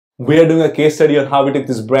We're doing a case study on how we took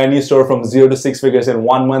this brand new store from 0 to 6 figures in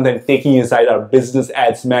 1 month and taking you inside our business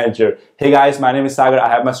ads manager. Hey guys, my name is Sagar. I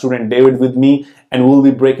have my student David with me, and we'll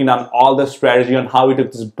be breaking down all the strategy on how we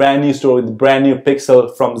took this brand new store with brand new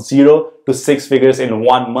pixel from 0 to 6 figures in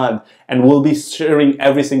 1 month. And we'll be sharing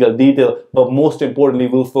every single detail, but most importantly,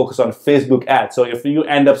 we'll focus on Facebook ads. So if you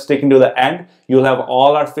end up sticking to the end, you'll have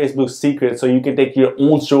all our Facebook secrets so you can take your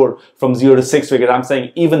own store from 0 to 6 figures. I'm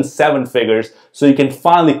saying even 7 figures, so you can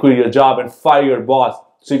finally quit your job and fire your boss,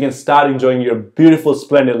 so you can start enjoying your beautiful,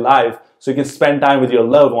 splendid life, so you can spend time with your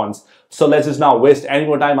loved ones. So let's just not waste any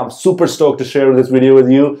more time. I'm super stoked to share this video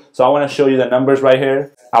with you. So I want to show you the numbers right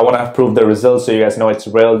here. I want to prove the results so you guys know it's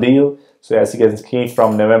a real deal. So as you can see,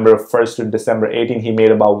 from November 1st to December 18th, he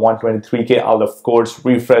made about 123K. I'll of course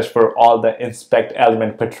refresh for all the inspect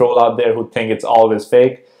element patrol out there who think it's always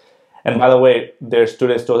fake. And by the way, there's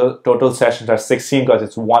today's total sessions are 16 because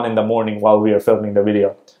it's 1 in the morning while we are filming the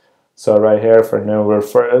video. So right here for November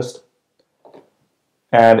 1st.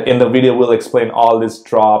 And in the video, we'll explain all these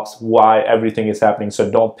drops, why everything is happening.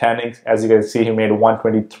 So don't panic. As you can see, he made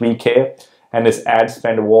 123K and his ad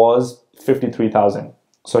spend was 53,000.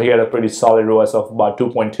 So he had a pretty solid ROAS of about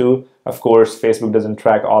 2.2. Of course, Facebook doesn't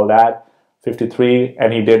track all that. 53,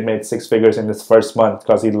 and he did make 6 figures in his first month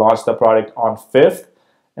because he launched the product on 5th.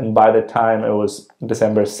 And by the time it was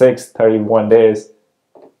December 6th, 31 days.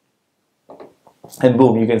 And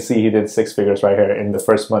boom, you can see he did 6 figures right here in the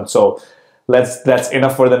first month. So that's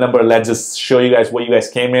enough for the number. Let's just show you guys what you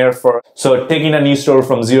guys came here for. So taking a new store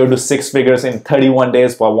from 0 to 6 figures in 31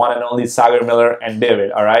 days by one and only Sagar Miller and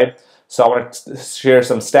David, all right? So I want to share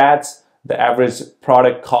some stats. The average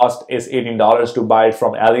product cost is $18 to buy it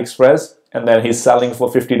from AliExpress, and then he's selling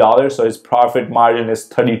for $50, so his profit margin is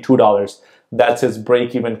 $32. That's his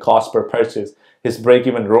break-even cost per purchase. His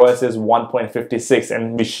break-even ROAS is 1.56,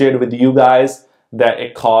 and we shared with you guys that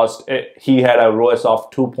he had a ROAS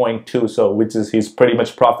of 2.2, so which is he's pretty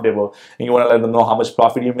much profitable. And you want to let them know how much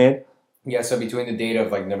profit you made? Yeah, so between the date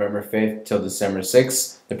of like November 5th till December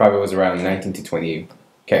 6th, the profit was around 19 to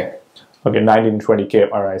 28K. Okay, 19 to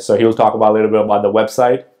 20K. All right, so he'll talk about a little bit about the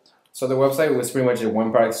website. So the website was pretty much a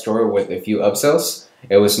one-product store with a few upsells.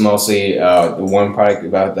 It was mostly the one product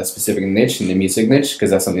about that specific niche, in the music niche,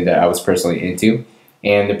 because that's something that I was personally into.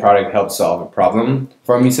 And the product helped solve a problem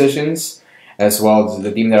for musicians. As well,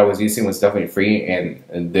 the theme that I was using was definitely free, and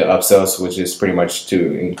the upsells, which is pretty much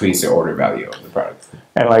to increase the order value of the product.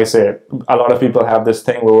 And like I said, a lot of people have this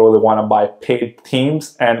thing where they really want to buy paid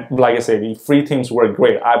themes. And like I said, the free themes work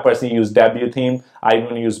great. I personally use Debut theme. I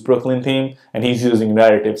even use Brooklyn theme, and he's using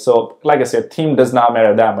Narrative. So like I said, theme does not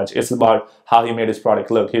matter that much. It's about how he made his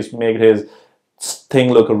product look. He's made his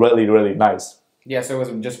thing look really, really nice. Yeah, so it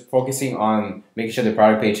was just focusing on making sure the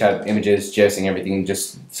product page had images, GIFs, and everything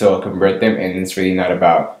just so it convert them, and it's really not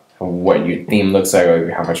about what your theme looks like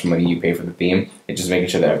or how much money you pay for the theme. It's just making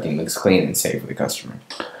sure that everything looks clean and safe for the customer.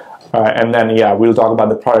 All right, and then yeah, we'll talk about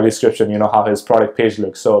the product description, you know, how his product page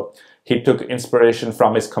looks. So he took inspiration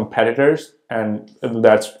from his competitors, and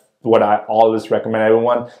that's what I always recommend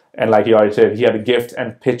everyone. And like he already said, he had gifts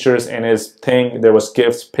and pictures in his thing. There was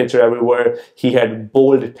gifts, picture everywhere. He had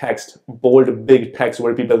bold text, bold big text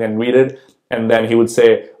where people can read it, and then he would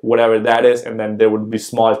say whatever that is, and then there would be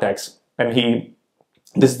small text. And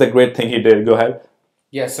this is the great thing he did. Go ahead.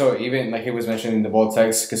 Yeah, so even like he was mentioning the bold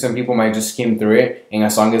text, because some people might just skim through it, and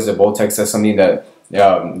as long as the bold text says something that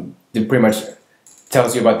pretty much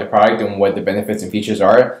tells you about the product and what the benefits and features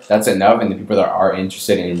are, that's enough, and the people that are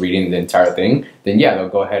interested in reading the entire thing, then yeah, they'll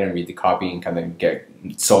go ahead and read the copy and kind of get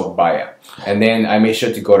sold by it. And then I made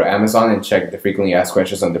sure to go to Amazon and check the frequently asked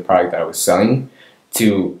questions on the product that I was selling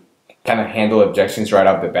to kind of handle objections right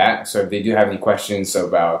off the bat. So if they do have any questions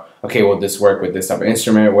about, okay, will this work with this type of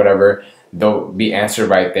instrument or whatever, they'll be answered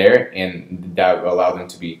right there, and that will allow them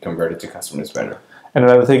to be converted to customers better. And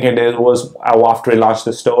another thing he did was, after he launched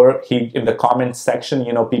the store, in the comment section,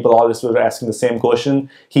 you know, people always were asking the same question.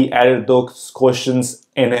 He added those questions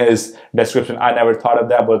in his description. I never thought of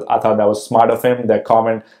that, but I thought that was smart of him. That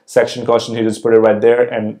comment section question, he just put it right there,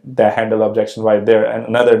 and the handle objection right there. And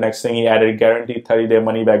another next thing, he added guarantee, 30-day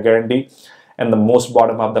money-back guarantee. And the most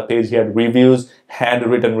bottom of the page, he had reviews,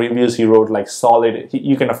 handwritten reviews. He wrote like solid.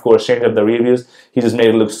 You can, of course, change up the reviews. He just made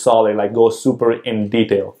it look solid, like go super in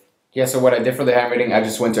detail. Yeah, so what I did for the handwriting, I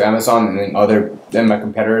just went to Amazon and then my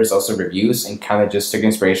competitors also reviews and kind of just took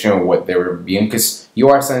inspiration of what they were reviewing, because you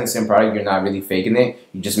are selling the same product, you're not really faking it.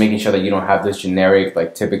 You're just making sure that you don't have this generic,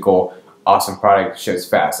 like typical awesome product ships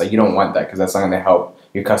fast. Like you don't want that, because that's not going to help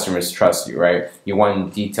your customers trust you, right? You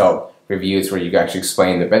want detailed reviews where you actually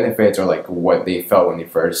explain the benefits or like what they felt when they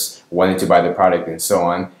first wanted to buy the product and so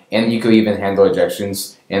on. and you could even handle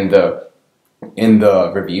objections in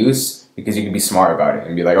the reviews, because you can be smart about it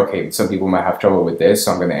and be like, okay, some people might have trouble with this,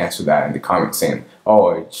 so I'm going to answer that in the comments saying,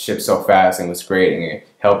 oh, it shipped so fast and was great and it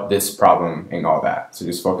helped this problem and all that. So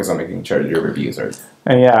just focus on making sure that your reviews are.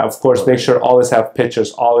 And yeah, of course, make sure always have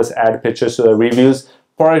pictures, always add pictures to the reviews.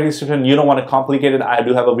 Product description, you don't want to complicate it. I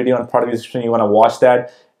do have a video on product description. You want to watch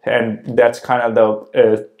that, and that's kind of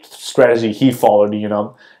the strategy he followed.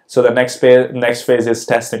 So the next phase is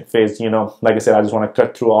testing phase. Like I said, I just want to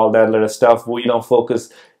cut through all that little stuff. We don't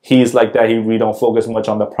focus. He's like that. We don't focus much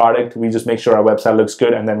on the product. We just make sure our website looks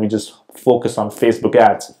good, and then we just focus on Facebook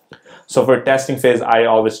ads. So for testing phase, I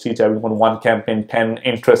always teach everyone 1 campaign, 10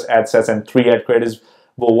 interest ad sets, and 3 ad credits.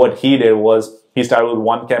 But what he did was he started with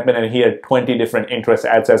 1 campaign and he had 20 different interest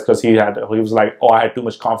ad sets, because he was like, oh, I had too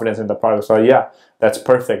much confidence in the product. So yeah, that's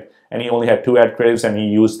perfect. And he only had 2 ad credits and he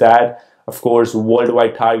used that. Of course,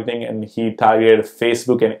 worldwide targeting, and he targeted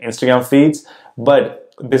Facebook and Instagram feeds.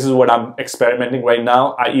 But this is what I'm experimenting right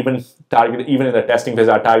now. I even in the testing phase,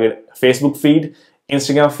 I target Facebook feed,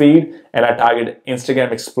 Instagram feed, and I target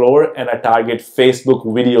Instagram Explorer, and I target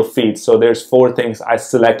Facebook video feed. So there's 4 things I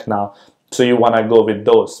select now. So you want to go with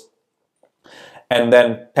those. And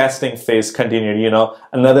then testing phase continued.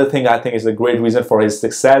 Another thing I think is a great reason for his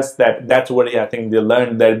success, that's what I think they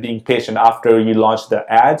learned, that being patient after you launch the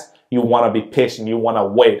ads. You want to be patient. You want to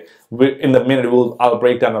wait. In the minute, I'll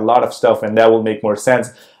break down a lot of stuff, and that will make more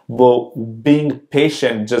sense. But being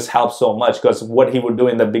patient just helps so much, because what he would do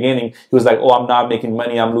in the beginning, he was like, oh, I'm not making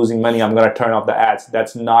money, I'm losing money, I'm going to turn off the ads.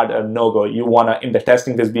 That's not a no-go. You want to, in the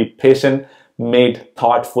testing phase, be patient, made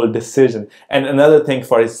thoughtful decision. And another thing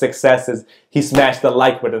for his success is he smashed the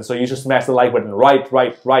like button. So you should smash the like button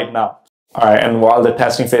right now. All right, and while the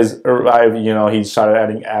testing phase arrived, he started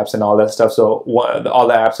adding apps and all that stuff. So all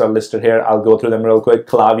the apps are listed here. I'll go through them real quick.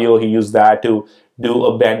 Klaviyo, he used that to do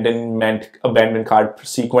abandoned cart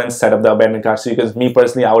sequence, set up the abandoned cart sequence. Me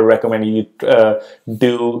personally, I would recommend you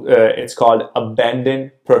it's called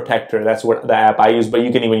Abandoned Protector. That's what the app I use, but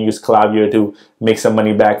you can even use Klaviyo to make some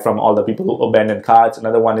money back from all the people who abandon carts.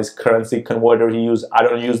 Another one is Currency Converter. I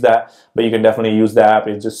don't use that, but you can definitely use the app.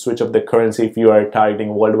 It's just switch up the currency if you are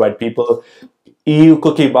targeting worldwide people. EU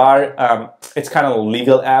Cookie Bar, it's kind of a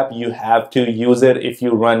legal app. You have to use it if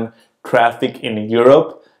you run traffic in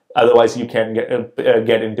Europe. Otherwise, you can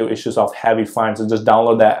get into issues of heavy fines. So just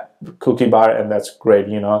download that Cookie Bar, and that's great.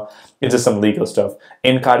 It's just some legal stuff.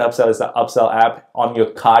 In-cart upsell is the upsell app. On your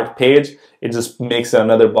cart page, it just makes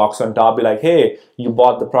another box on top. Be like, hey, you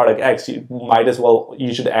bought the product X.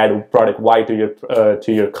 You should add product Y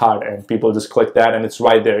to your cart, and people just click that, and it's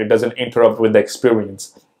right there. It doesn't interrupt with the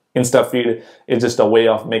experience. InstaFeed is just a way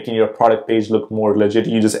of making your product page look more legit.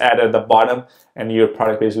 You just add at the bottom and your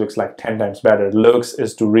product page looks like 10 times better. Looks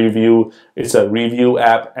is to review. It's a review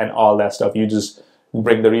app and all that stuff. You just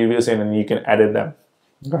bring the reviews in and you can edit them.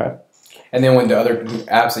 Go ahead. And then when the other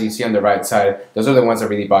apps that you see on the right side, those are the ones that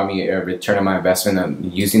really bought me a return on my investment on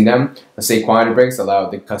using them. Let's say Quantity Breaks allow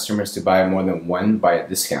the customers to buy more than 1 by a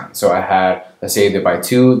discount. So I had, let's say they buy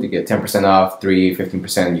 2, they get 10% off, 3,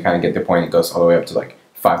 15%. You kind of get the point. It goes all the way up to like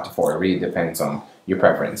 5 to 4. It really depends on your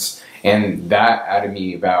preference. And that added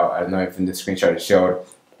me about, I don't know if in the screenshot it showed,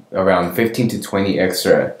 around 15 to 20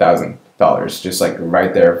 extra $1,000, just like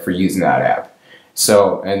right there for using that app.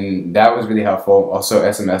 So, and that was really helpful. Also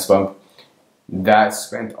SMS Bump, that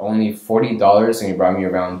spent only $40 and it brought me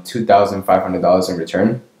around $2,500 in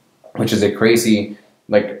return, which is a crazy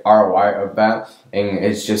like ROI of that. And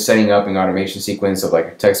it's just setting up an automation sequence of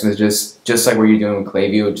like text messages, just like what you're doing with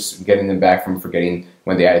Klaviyo, just getting them back from forgetting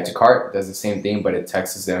when they add it to cart. It does the same thing, but it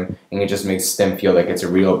texts them and it just makes them feel like it's a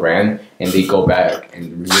real brand and they go back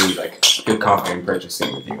and really like feel confident in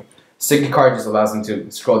purchasing with you. Sticky cart just allows them to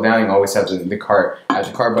scroll down and always have the cart, add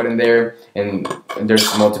to cart button there, and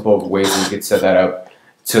there's multiple ways that you could set that up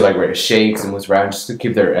to like where it shakes and moves around just to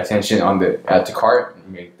keep their attention on the add to cart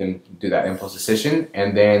and make them do that impulse decision.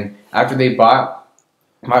 And then after they bought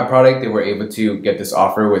my product, they were able to get this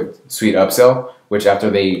offer with Sweet Upsell, which after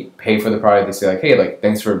they pay for the product, they say like, hey, like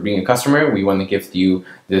thanks for being a customer. We want to gift you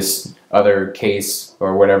this other case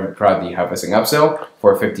or whatever product you have as an upsell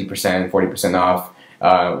for 50%, 40% off.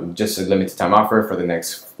 Just a limited time offer for the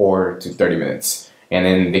next 4 to 30 minutes. And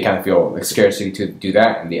then they kind of feel like scarcity to do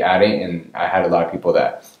that, and they add it, and I had a lot of people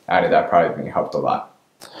that added that product and it helped a lot.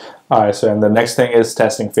 All right, so and the next thing is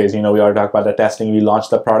testing phase. We already talked about the testing. We launched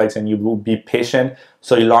the products and you will be patient.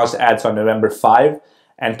 So you launched ads on November 5.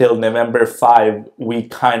 Until November 5, we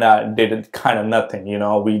kind of did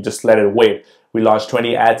nothing, we just let it wait. We launched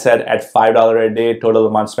 20 ad set at $5 a day. Total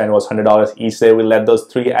amount spent was $100 each day. We let those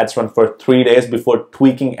 3 ads run for 3 days before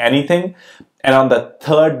tweaking anything. And on the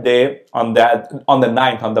third day, on the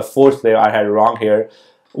ninth, on the fourth day, I had it wrong here,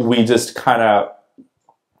 we just kind of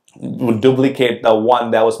would duplicate the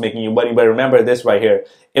one that was making you money. But remember this right here,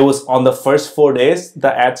 it was on the first 4 days,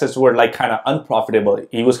 the ad sets were like kind of unprofitable.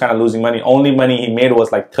 He was kind of losing money. Only money he made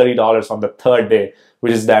was like $30 on the third day,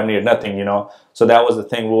 which is damn near nothing, you know. So that was the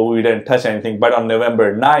thing where we didn't touch anything. But on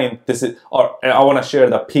November 9th, I want to share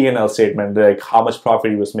the P&L statement, like how much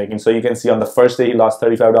profit he was making. So you can see on the first day he lost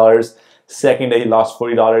 $35. Second day he lost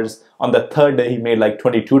 $40. On the third day he made like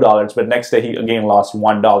 $22, but next day he again lost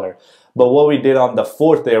 $1. But what we did on the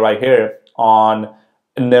fourth day right here on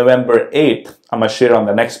November 8th, I'm going to share on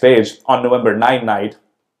the next page, on November 9th night,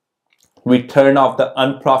 we turned off the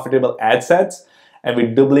unprofitable ad sets and we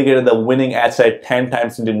duplicated the winning ad set 10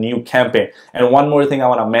 times into new campaign. And one more thing I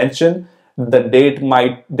want to mention, the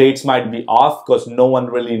dates might be off because no one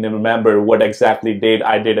really remember what exactly date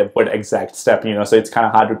I did at what exact step, you know, so it's kind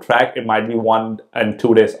of hard to track. It might be 1 and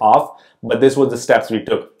 2 days off, but this was the steps we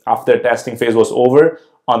took. After testing phase was over,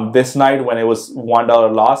 on this night when it was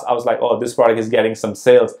 $1 loss, I was like, oh, this product is getting some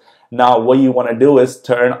sales. Now what you want to do is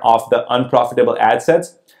turn off the unprofitable ad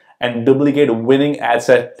sets and duplicate winning ad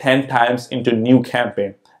set 10 times into new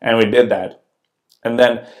campaign. And we did that. And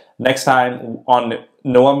then next time on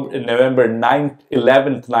November 9th,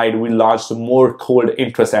 11th night, we launched more cold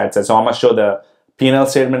interest ad sets. So I'm going to show the P&L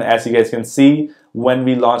statement. As you guys can see, when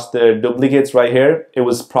we launched the duplicates right here, it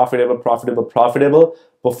was profitable.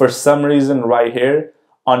 But for some reason right here,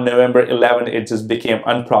 on November 11th, it just became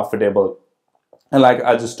unprofitable. And like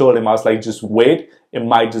I just told him, I was like, just wait. It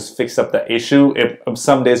might just fix up the issue.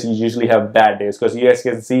 Some days you usually have bad days, because you guys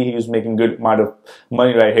can see he was making good amount of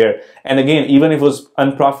money right here. And again, even if it was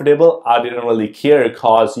unprofitable, I didn't really care,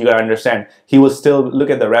 because you gotta understand, he was still,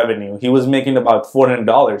 look at the revenue. He was making about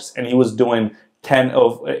 $400 and he was doing 8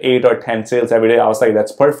 or 10 sales every day. I was like,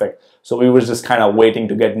 that's perfect. So we were just kind of waiting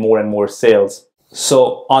to get more and more sales.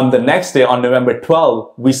 So on the next day, on November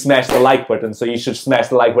 12th, we smashed the like button. So you should smash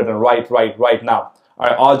the like button right now. All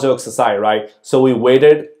right, all jokes aside, right? So we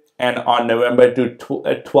waited, and on November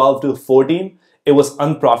 12 to 14, it was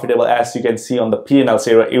unprofitable, as you can see on the P&L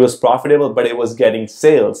statement. It was profitable, but it was getting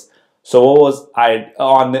sales. So what was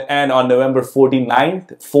on November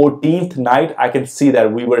 14th night, I can see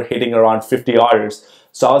that we were hitting around 50 orders.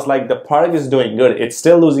 So I was like, the product is doing good. It's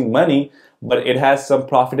still losing money, but it has some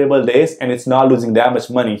profitable days and it's not losing that much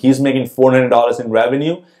money. He's making $400 in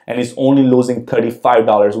revenue and he's only losing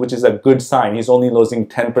 $35, which is a good sign. He's only losing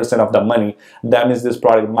 10% of the money. That means this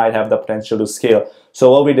product might have the potential to scale. So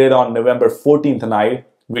what we did on November 14th night,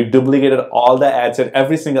 we duplicated all the ad set,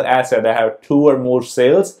 every single ad set that have 2 or more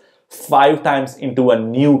sales, 5 times into a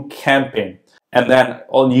new campaign. And then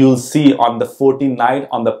you'll see on the 14th night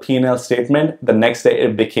on the P&L statement, the next day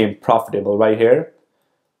it became profitable right here.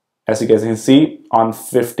 As you guys can see, on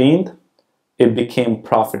 15th, it became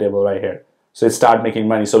profitable right here. So it started making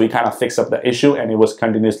money. So we kind of fixed up the issue and it was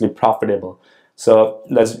continuously profitable. So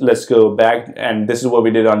let's go back, and this is what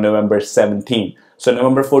we did on November 17th. So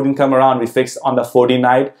November 14th come around, we fixed on the 14th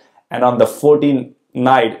night, and on the 14th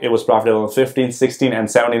night, it was profitable. 15, 16, and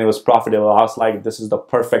 17, it was profitable. I was like, this is the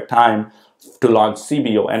perfect time to launch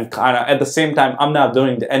CBO. And kind of at the same time, I'm not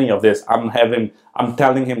doing any of this. I'm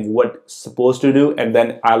telling him what's supposed to do, and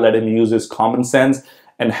then I let him use his common sense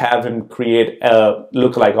and have him create a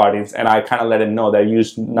lookalike audience. And I kind of let him know that you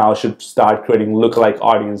now should start creating lookalike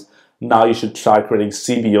audience. Now you should start creating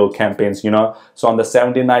CBO campaigns, you know. So on the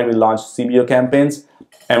 17th night, we launched CBO campaigns,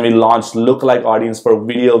 and we launched lookalike audience for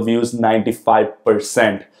video views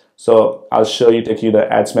 95%. So I'll take you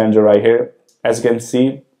the ads manager right here. As you can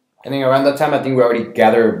see, I think around that time, I think we already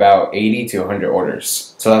gathered about 80 to 100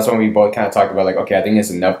 orders. So that's when we both kind of talked about, like, okay, I think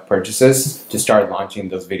it's enough purchases to start launching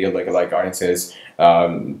those video lookalike audiences,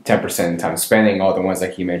 10% time spending, all the ones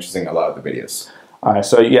that he mentions in a lot of the videos. All right,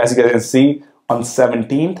 so as you guys can see, on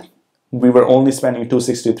 17th, we were only spending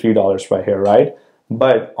 $263 right here, right?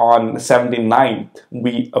 But on 17th,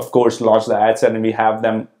 we, of course, launched the ad set, and we have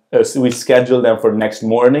them, we scheduled them for next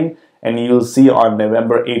morning. And you'll see on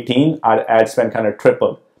November 18th, our ad spend kind of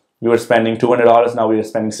tripled. We were spending $200, now we are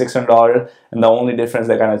spending $600, and the only difference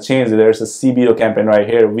that kind of changed, there's a CBO campaign right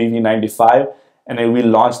here, VV95, and then we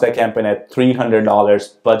launched that campaign at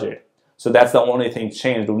 $300 budget. So that's the only thing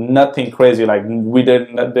changed. Nothing crazy, like we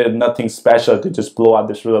did nothing special to just blow out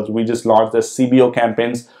this results. We just launched the CBO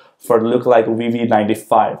campaigns for lookalike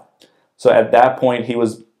VV95. So at that point, he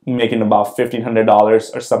was making about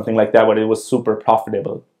 $1,500 or something like that, but it was super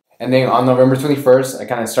profitable. And then on November 21st, I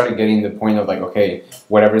kind of started getting the point of like, okay,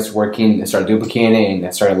 whatever's working, I started duplicating it and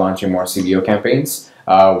I started launching more CBO campaigns.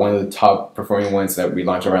 One of the top performing ones that we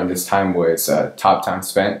launched around this time was top time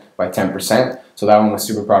spent by 10%. So that one was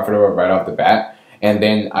super profitable right off the bat. And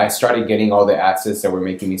then I started getting all the assets that were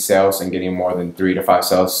making me sales and getting more than 3 to 5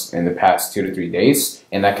 sales in the past 2 to 3 days.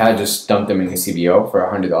 And I kind of just dumped them in the CBO for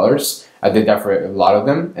 $100. I did that for a lot of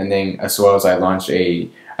them. And then as well as I launched a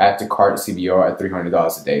add to cart CBO at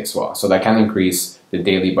 $300 a day as well. So that kind of increased the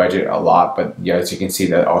daily budget a lot. But yeah, as you can see,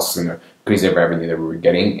 that also increased the revenue that we were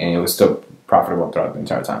getting. And it was still profitable throughout the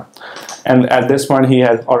entire time. And at this point, he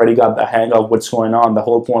had already got the hang of what's going on. The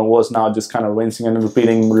whole point was now just kind of rinsing and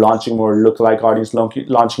repeating, launching more lookalike audience,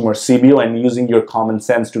 launching more CBO, and using your common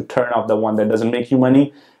sense to turn off the one that doesn't make you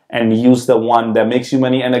money and use the one that makes you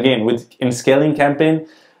money. And again, in scaling campaign,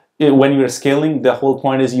 when you're scaling, the whole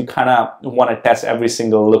point is you kind of want to test every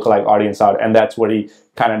single lookalike audience out, and that's what he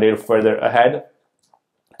kind of did further ahead.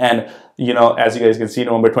 And you know, as you guys can see,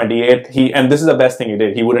 November 28th, and this is the best thing he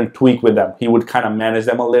did, he wouldn't tweak with them. He would kind of manage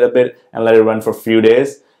them a little bit and let it run for a few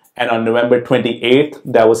days. And on November 28th,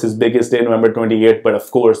 that was his biggest day, November 28th. But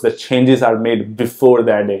of course, the changes are made before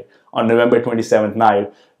that day. On November 27th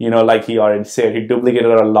night, you know, like he already said, he duplicated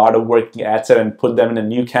a lot of working ad set and put them in a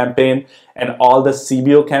new campaign. And all the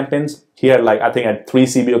CBO campaigns, he had like, I think had 3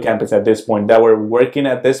 CBO campaigns at this point that were working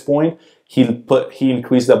at this point. He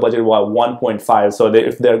increased the budget by 1.5. So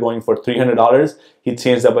if they're going for $300, he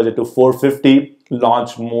changed the budget to $450.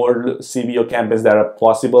 Launch more CBO campaigns that are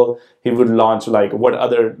possible. He would launch like what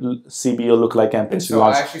other CBO look like campaigns. So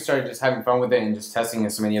I actually started just having fun with it and just testing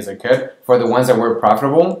as many as I could. For the ones that were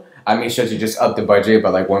profitable, I made sure to just up the budget by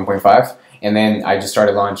like 1.5. And then I just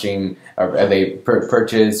started launching they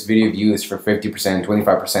purchase video views for 50%,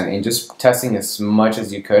 25%, and just testing as much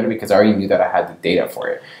as you could because I already knew that I had the data for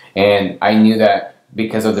it. And I knew that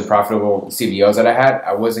because of the profitable CBOs that I had,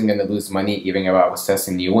 I wasn't going to lose money even if I was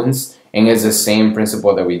testing new ones. And it's the same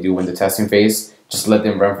principle that we do in the testing phase. Just let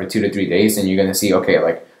them run for 2 to 3 days and you're going to see, okay,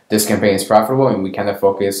 like this campaign is profitable, and we kind of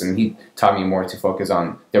focus, and he taught me more to focus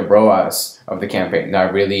on the ROAS of the campaign,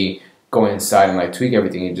 not really go inside and like tweak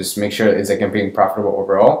everything and just make sure is the campaign profitable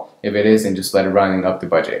overall. If it is, then just let it run and up the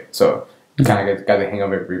budget. So kind of got the hang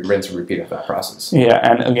of it, rinse and repeat of that process. Yeah,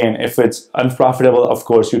 and again, if it's unprofitable, of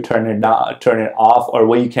course, you turn it down, turn it off. Or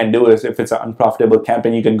what you can do is, if it's an unprofitable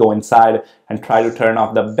campaign, you can go inside and try to turn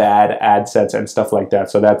off the bad ad sets and stuff like that.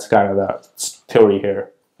 So that's kind of the theory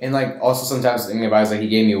here. And like also sometimes the advice that he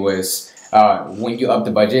gave me was when you up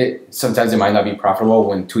the budget, sometimes it might not be profitable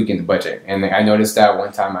when tweaking the budget. And I noticed that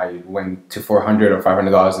one time I went to $400 or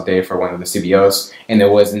 $500 a day for one of the CBOs, and it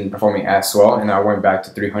wasn't performing as well. And I went back to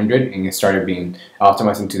 $300, and it started being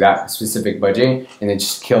optimized into that specific budget, and it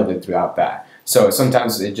just killed it throughout that. So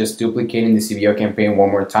sometimes it's just duplicating the CBO campaign one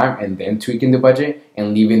more time and then tweaking the budget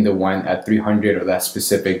and leaving the one at $300 or that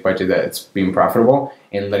specific budget that's being profitable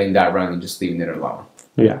and letting that run and just leaving it alone.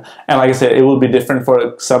 Yeah, and like I said, it will be different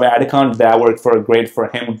for some ad account. That worked great for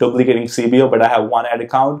him duplicating CBO, but I have one ad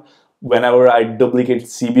account. Whenever I duplicate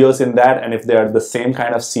CBOs in that, and if they are the same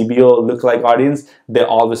kind of CBO lookalike audience, they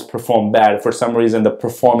always perform bad. For some reason, the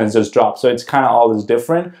performance just drops. So it's kind of always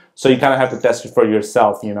different. So you kind of have to test it for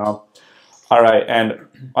yourself, you know. All right, and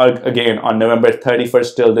again, on November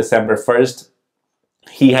 31st till December 1st,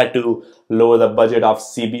 he had to lower the budget of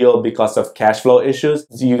CBO because of cash flow issues.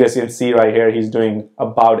 So you guys can see right here, he's doing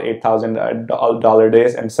about $8,000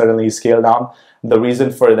 days, and suddenly he scaled down. The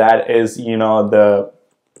reason for that is, you know, the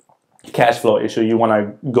cash flow issue. You want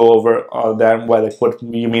to go over that, what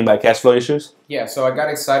you mean by cash flow issues? Yeah, so I got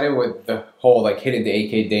excited with the whole like hitting the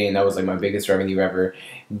 8K day, and that was like my biggest revenue ever.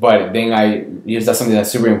 But then that's something that's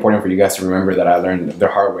super important for you guys to remember that I learned the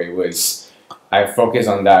hard way was I focused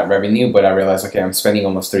on that revenue, but I realized, okay, I'm spending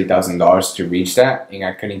almost $30,000 to reach that, and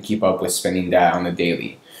I couldn't keep up with spending that on a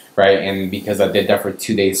daily, right? And because I did that for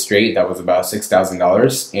 2 days straight, that was about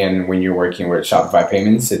 $6,000. And when you're working with Shopify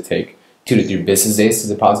payments, it takes 2 to 3 business days to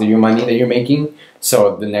deposit your money that you're making.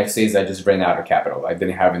 So the next days I just ran out of capital. I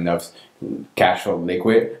didn't have enough cash flow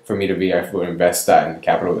liquid for me to be able to invest that in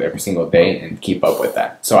capital every single day and keep up with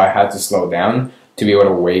that. So I had to slow down to be able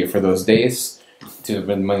to wait for those days to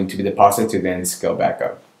the money to be deposited to then scale back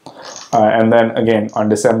up. And then again on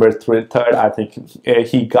December 3rd, I think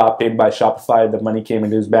he got paid by Shopify. The money came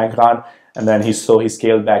into his bank account, and then he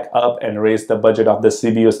scaled back up and raised the budget of the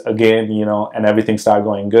CBOs again, you know, and everything started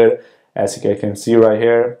going good. As you can see right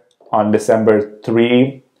here, on December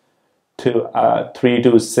 3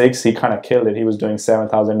 to 6, he kind of killed it. He was doing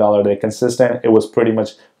 $7,000 a day consistent. It was pretty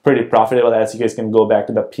profitable. As you guys can go back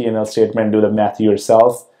to the P&L statement, do the math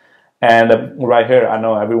yourself. And right here, I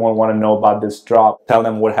know everyone want to know about this drop. Tell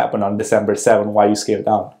them what happened on December 7th, why you scaled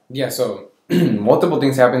down. Yeah, so multiple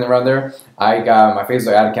things happened around there. I got my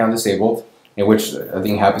Facebook ad account disabled, in which I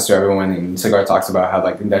think happens to everyone. And Cigar talks about how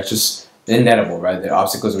like that's just inevitable, right? The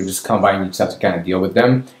obstacles would just come by, and you just have to kind of deal with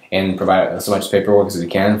them and provide as much paperwork as you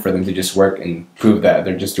can for them to just work and prove that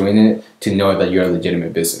they're just doing it to know that you're a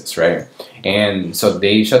legitimate business, right? And so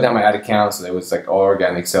they shut down my ad account, so it was like all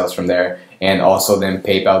organic sales from there. And also then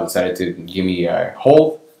PayPal decided to give me a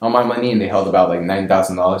hold on my money, and they held about like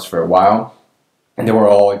 $9,000 for a while. And they were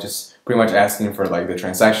all just pretty much asking for like the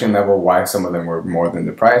transaction level, why some of them were more than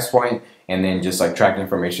the price point, and then just like tracking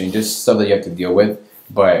information, just stuff that you have to deal with.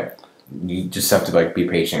 But you just have to like be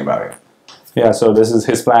patient about it. Yeah, so this is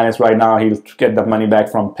his plan is right now he'll get the money back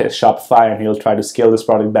from Shopify, and he'll try to scale this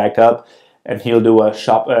product back up, and he'll do a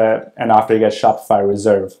and after he gets Shopify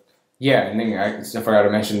Reserve. Yeah, and then I forgot to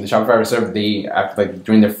mention the Shopify Reserve. They after like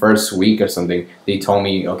during the first week or something, they told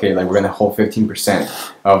me, okay, like we're gonna hold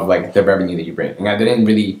 15% of like the revenue that you bring. And I didn't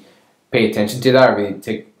really pay attention to that. I really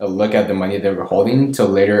take a look at the money they were holding until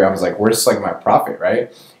later. I was like, where's like my profit,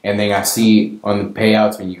 right? And then I see on the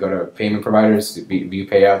payouts, when you go to payment providers, view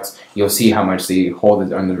payouts, you'll see how much they hold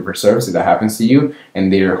it under the reserve. So that happens to you,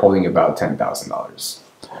 and they're holding about $10,000.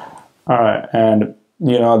 All right, and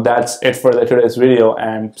you know, that's it for today's video.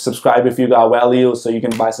 And subscribe if you got value so you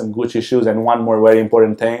can buy some Gucci shoes. And one more very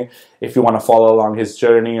important thing, if you want to follow along his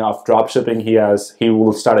journey of dropshipping, he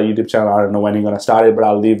will start a YouTube channel. I don't know when he's gonna start it, but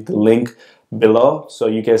I'll leave the link below so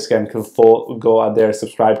you guys can go out there,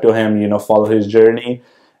 subscribe to him, you know, follow his journey.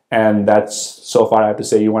 And that's so far I have to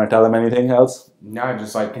say. You want to tell them anything else? No,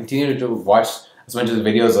 just like continue to watch as much of the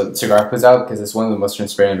videos that Cigar puts out, because it's one of the most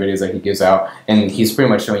transparent videos that he gives out, and he's pretty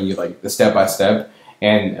much showing you like the step by step.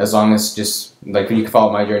 And as long as just like you can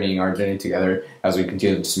follow my journey and our journey together as we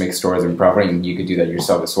continue to just make stores and profit, and you could do that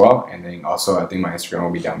yourself as well. And then also I think my Instagram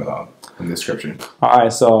will be down below in the description. All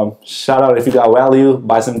right, so shout out if you got value,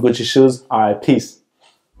 buy some Gucci shoes. All right, peace.